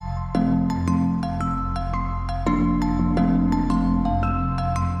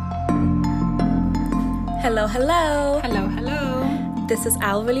Hello, hello. Hello, hello. This is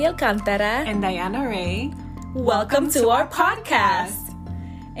Alveli Alcantara. And Diana Ray. Welcome to our podcast.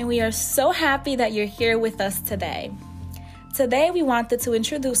 And we are so happy that you're here with us today. Today, we wanted to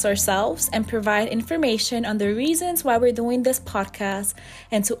introduce ourselves and provide information on the reasons why we're doing this podcast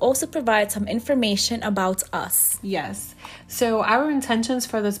and to also provide some information about us. Yes. So our intentions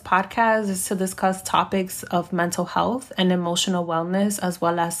for this podcast is to discuss topics of mental health and emotional wellness as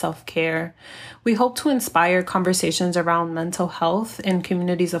well as self-care. We hope to inspire conversations around mental health in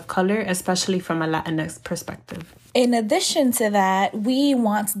communities of color, especially from a Latinx perspective. In addition to that, we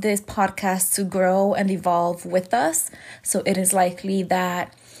want this podcast to grow and evolve with us. So it is likely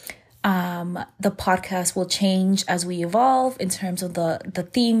that the podcast will change as we evolve in terms of the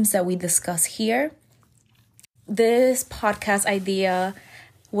themes that we discuss here. This podcast idea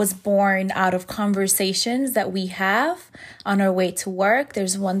was born out of conversations that we have on our way to work.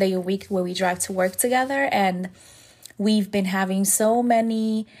 There's one day a week where we drive to work together, and we've been having so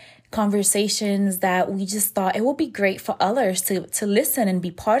many conversations that we just thought it would be great for others to listen and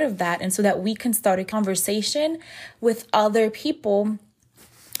be part of that, and so that we can start a conversation with other people.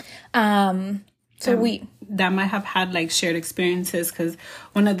 That might have had like shared experiences, because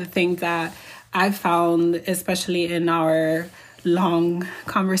one of the things that I found, especially in our long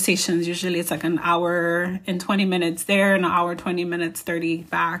conversations, usually it's like an hour and 20 minutes there, an hour, 20 minutes, 30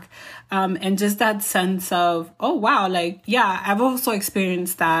 back. And just that sense of, oh, wow, like, yeah, I've also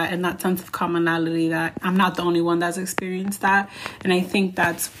experienced that, and that sense of commonality that I'm not the only one that's experienced that. And I think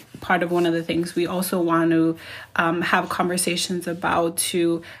that's part of one of the things we also want to have conversations about,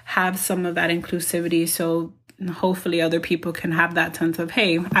 to have some of that inclusivity. So hopefully other people can have that sense of,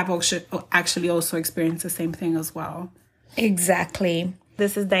 hey, I've actually also experienced the same thing as well. Exactly.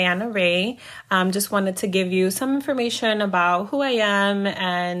 This is Diana Ray. Just wanted to give you some information about who I am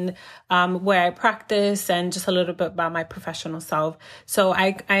and where I practice, and just a little bit about my professional self. So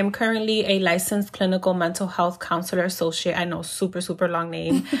I am currently a licensed clinical mental health counselor associate. I know, super long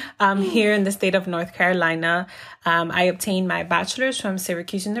name. Here in the state of North Carolina. I obtained my bachelor's from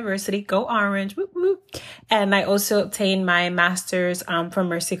Syracuse University. Go Orange. Whoop, whoop. And I also obtained my master's from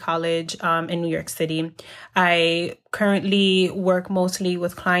Mercy College in New York City. I currently work mostly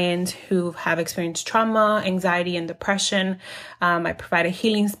with clients who have experienced trauma, anxiety, and depression. I provide a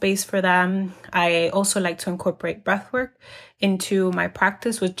healing space for them. I also like to incorporate breathwork into my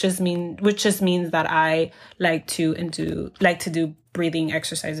practice, which just means that I like to do breathing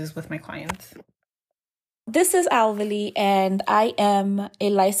exercises with my clients. This is Alveli, and I am a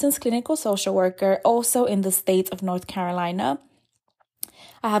licensed clinical social worker, also in the state of North Carolina.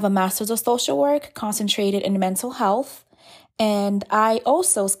 I have a master's of social work concentrated in mental health, and I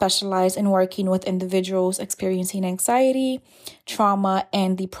also specialize in working with individuals experiencing anxiety, trauma,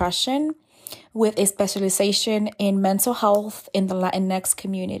 and depression, with a specialization in mental health in the Latinx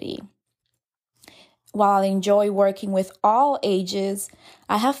community. While I enjoy working with all ages,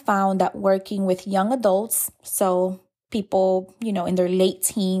 I have found that working with young adults, so people, in their late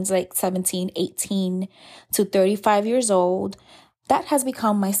teens, like 17, 18 to 35 years old, that has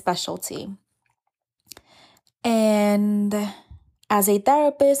become my specialty. And as a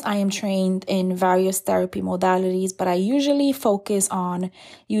therapist, I am trained in various therapy modalities, but I usually focus on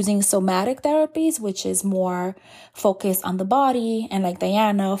using somatic therapies, which is more focused on the body, and like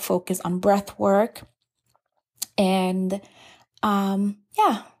Diana, focus on breath work. And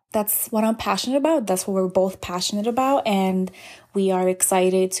that's what I'm passionate about. That's what we're both passionate about. And we are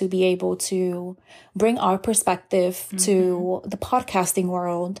excited to be able to bring our perspective to the podcasting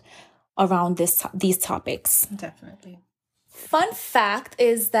world around these topics. Definitely. Fun fact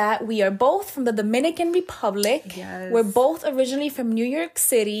is that we are both from the Dominican Republic. Yes. We're both originally from New York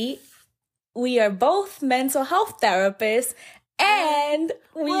City. We are both mental health therapists. And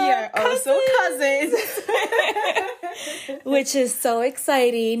we are also cousins. Which is so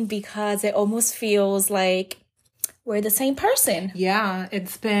exciting, because it almost feels like we're the same person. Yeah,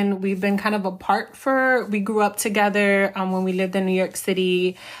 we've been kind of apart we grew up together when we lived in New York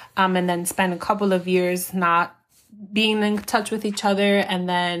City, and then spent a couple of years not being in touch with each other, and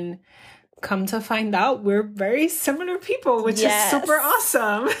then come to find out we're very similar people, which is super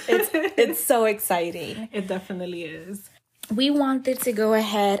awesome. It's so exciting. It definitely is. We wanted to go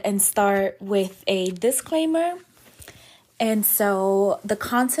ahead and start with a disclaimer. And so the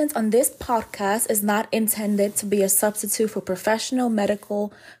content on this podcast is not intended to be a substitute for professional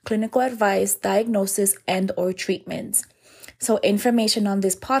medical, clinical advice, diagnosis, and or treatment. So information on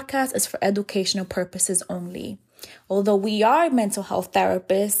this podcast is for educational purposes only. Although we are mental health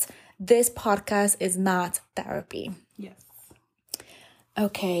therapists, this podcast is not therapy. Yes.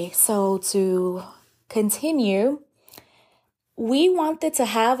 Okay, so to continue, we wanted to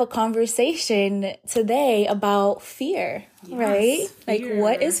have a conversation today about fear, right? Fear. Like,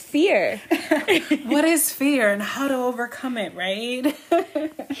 what is fear? What is fear and how to overcome it, right?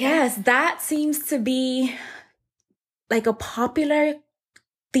 Yes, that seems to be like a popular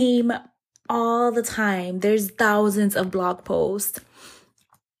theme all the time. There's thousands of blog posts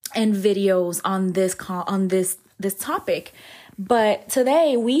and videos on this topic. But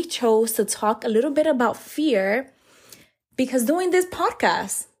today we chose to talk a little bit about fear because doing this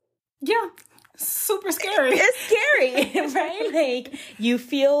podcast, yeah, super scary. It's scary, right? Like you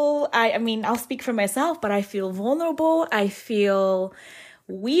feel, I mean, I'll speak for myself, but I feel vulnerable. I feel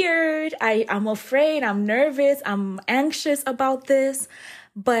weird. I'm afraid. I'm nervous. I'm anxious about this.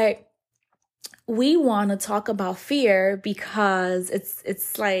 But we want to talk about fear because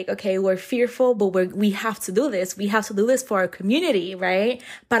it's like, okay, we're fearful, but we have to do this. We have to do this for our community, right?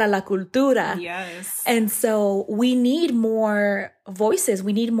 Para la cultura. Yes. And so we need more voices.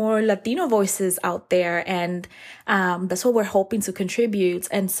 We need more Latino voices out there. And that's what we're hoping to contribute.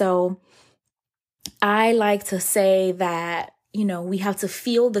 And so I like to say that, you know, we have to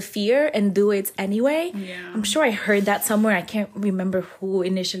feel the fear and do it anyway. Yeah. I'm sure I heard that somewhere. I can't remember who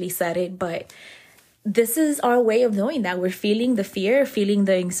initially said it, but this is our way of doing that. We're feeling the fear, feeling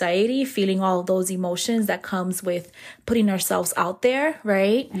the anxiety, feeling all of those emotions that comes with putting ourselves out there,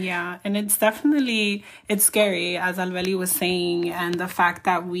 right? Yeah, and it's scary, as Alveli was saying, and the fact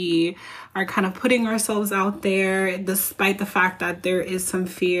that we are kind of putting ourselves out there, despite the fact that there is some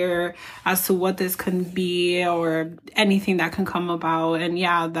fear as to what this can be or anything that can come about. And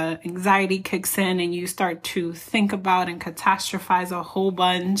yeah, the anxiety kicks in and you start to think about and catastrophize a whole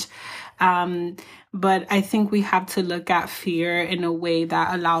bunch. But I think we have to look at fear in a way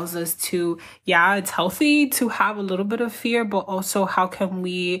that allows us to, yeah, it's healthy to have a little bit of fear, but also how can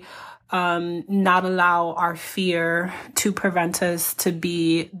we not allow our fear to prevent us to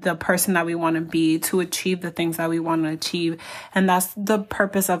be the person that we want to be, to achieve the things that we want to achieve. And that's the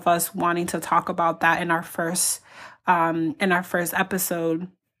purpose of us wanting to talk about that in our first episode.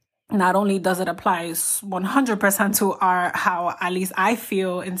 Not only does it apply 100% to how at least I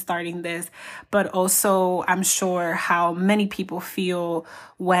feel in starting this, but also I'm sure how many people feel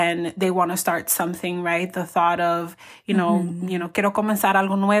when they want to start something, right? The thought of, quiero comenzar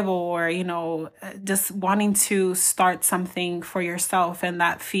algo nuevo, or, just wanting to start something for yourself, and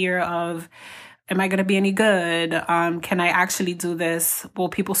that fear of, am I going to be any good? Can I actually do this? Will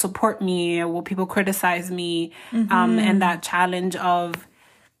people support me? Will people criticize me? And that challenge of,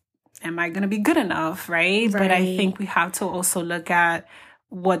 am I going to be good enough, right? But I think we have to also look at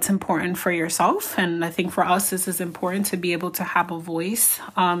what's important for yourself. And I think for us, this is important to be able to have a voice,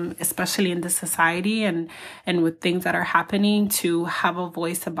 especially in this society and with things that are happening, to have a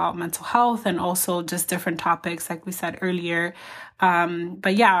voice about mental health and also just different topics, like we said earlier.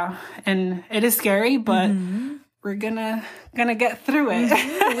 But yeah, and it is scary, but we're gonna get through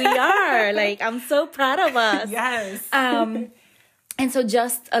it. We are. Like, I'm so proud of us. Yes. And so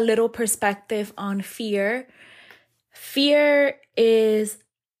just a little perspective on fear. Fear is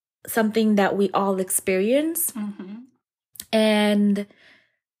something that we all experience. And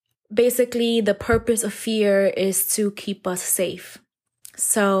basically the purpose of fear is to keep us safe.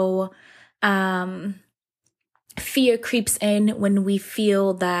 So fear creeps in when we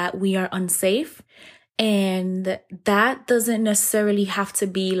feel that we are unsafe. And that doesn't necessarily have to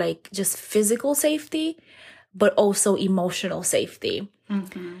be like just physical safety, but also emotional safety.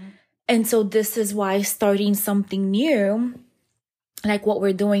 And so this is why starting something new, like what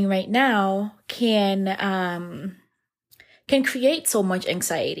we're doing right now, can create so much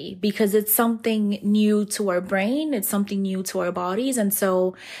anxiety because it's something new to our brain. It's something new to our bodies. And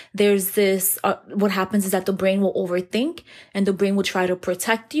so there's this, what happens is that the brain will overthink and the brain will try to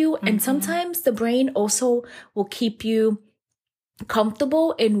protect you. And sometimes the brain also will keep you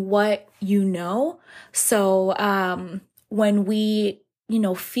comfortable in what you know. So when we,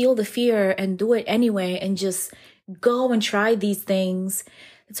 feel the fear and do it anyway and just go and try these things,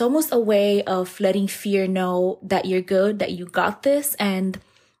 it's almost a way of letting fear know that you're good, that you got this, and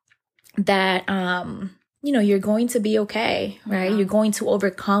that you're going to be okay, right? You're going to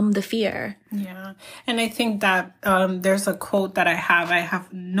overcome the fear. Yeah. And I think that there's a quote that I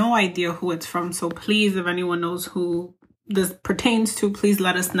have no idea who it's from, so please, if anyone knows who this pertains to, please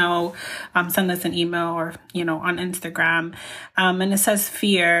let us know. Send us an email or, on Instagram. And it says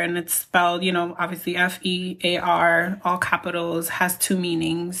fear, and it's spelled, obviously FEAR, all capitals, has two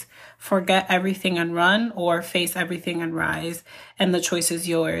meanings: forget everything and run, or face everything and rise, and the choice is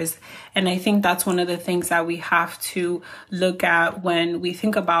yours. And I think that's one of the things that we have to look at when we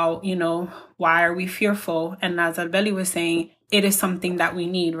think about, why are we fearful? And as Albeli was saying, it is something that we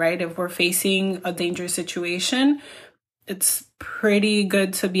need, right? If we're facing a dangerous situation, it's pretty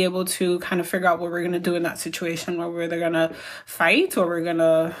good to be able to kind of figure out what we're going to do in that situation, where we're either going to fight or we're going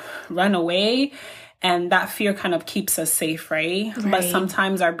to run away. And that fear kind of keeps us safe, right? But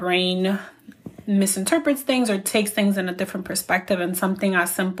sometimes our brain misinterprets things or takes things in a different perspective. And something as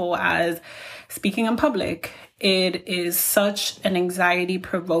simple as speaking in public, it is such an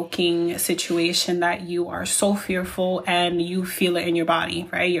anxiety-provoking situation that you are so fearful and you feel it in your body,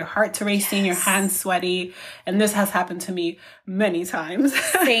 right? Your heart's racing, your hands sweaty. And this has happened to me many times.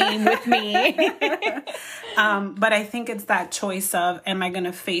 Same with me. But I think it's that choice of, am I going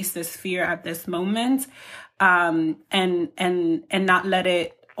to face this fear at this moment? And not let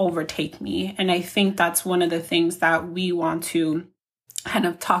it overtake me. And I think that's one of the things that we want to kind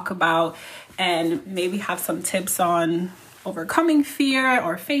of talk about and maybe have some tips on overcoming fear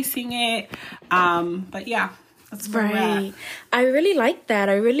or facing it. But yeah, that's where we're at. I really like that.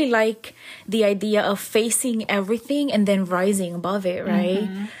 I really like the idea of facing everything and then rising above it, right?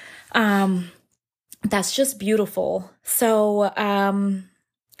 That's just beautiful. So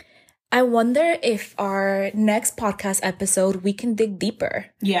I wonder if our next podcast episode, we can dig deeper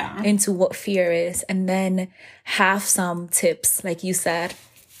into what fear is, and then have some tips, like you said,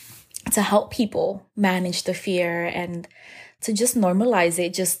 to help people manage the fear and to just normalize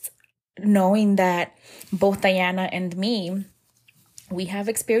it. Just knowing that both Diana and me, we have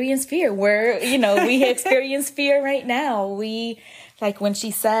experienced fear. We experience fear right now. Like when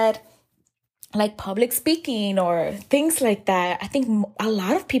she said, like public speaking or things like that, I think a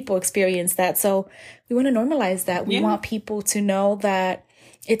lot of people experience that. So we want to normalize that. We want people to know that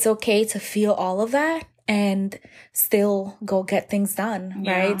it's okay to feel all of that and still go get things done,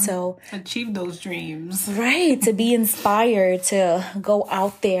 right? So achieve those dreams. Right. To be inspired to go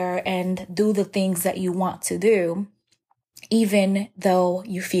out there and do the things that you want to do, even though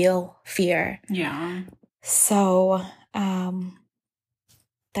you feel fear. Yeah. So,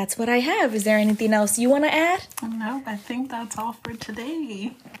 that's what I have. Is there anything else you want to add? No, I think that's all for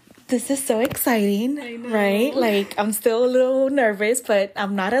today. This is so exciting, right? Like, I'm still a little nervous, but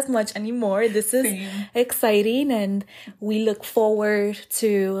I'm not as much anymore. This is exciting, and we look forward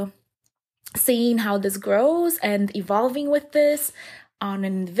to seeing how this grows and evolving with this on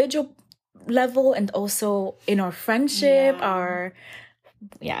an individual level and also in our friendship,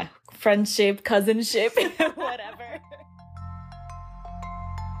 friendship, cousinship, whatever.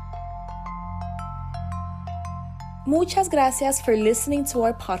 Muchas gracias for listening to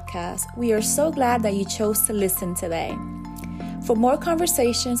our podcast. We are so glad that you chose to listen today. For more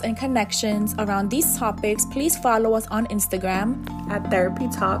conversations and connections around these topics, please follow us on Instagram at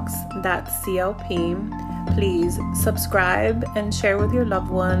therapytalks.clp. Please subscribe and share with your loved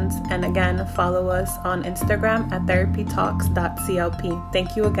ones. And again, follow us on Instagram at therapytalks.clp.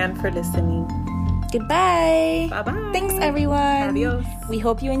 Thank you again for listening. Goodbye. Bye-bye. Thanks, everyone. Adios. We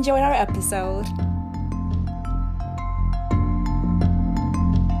hope you enjoyed our episode.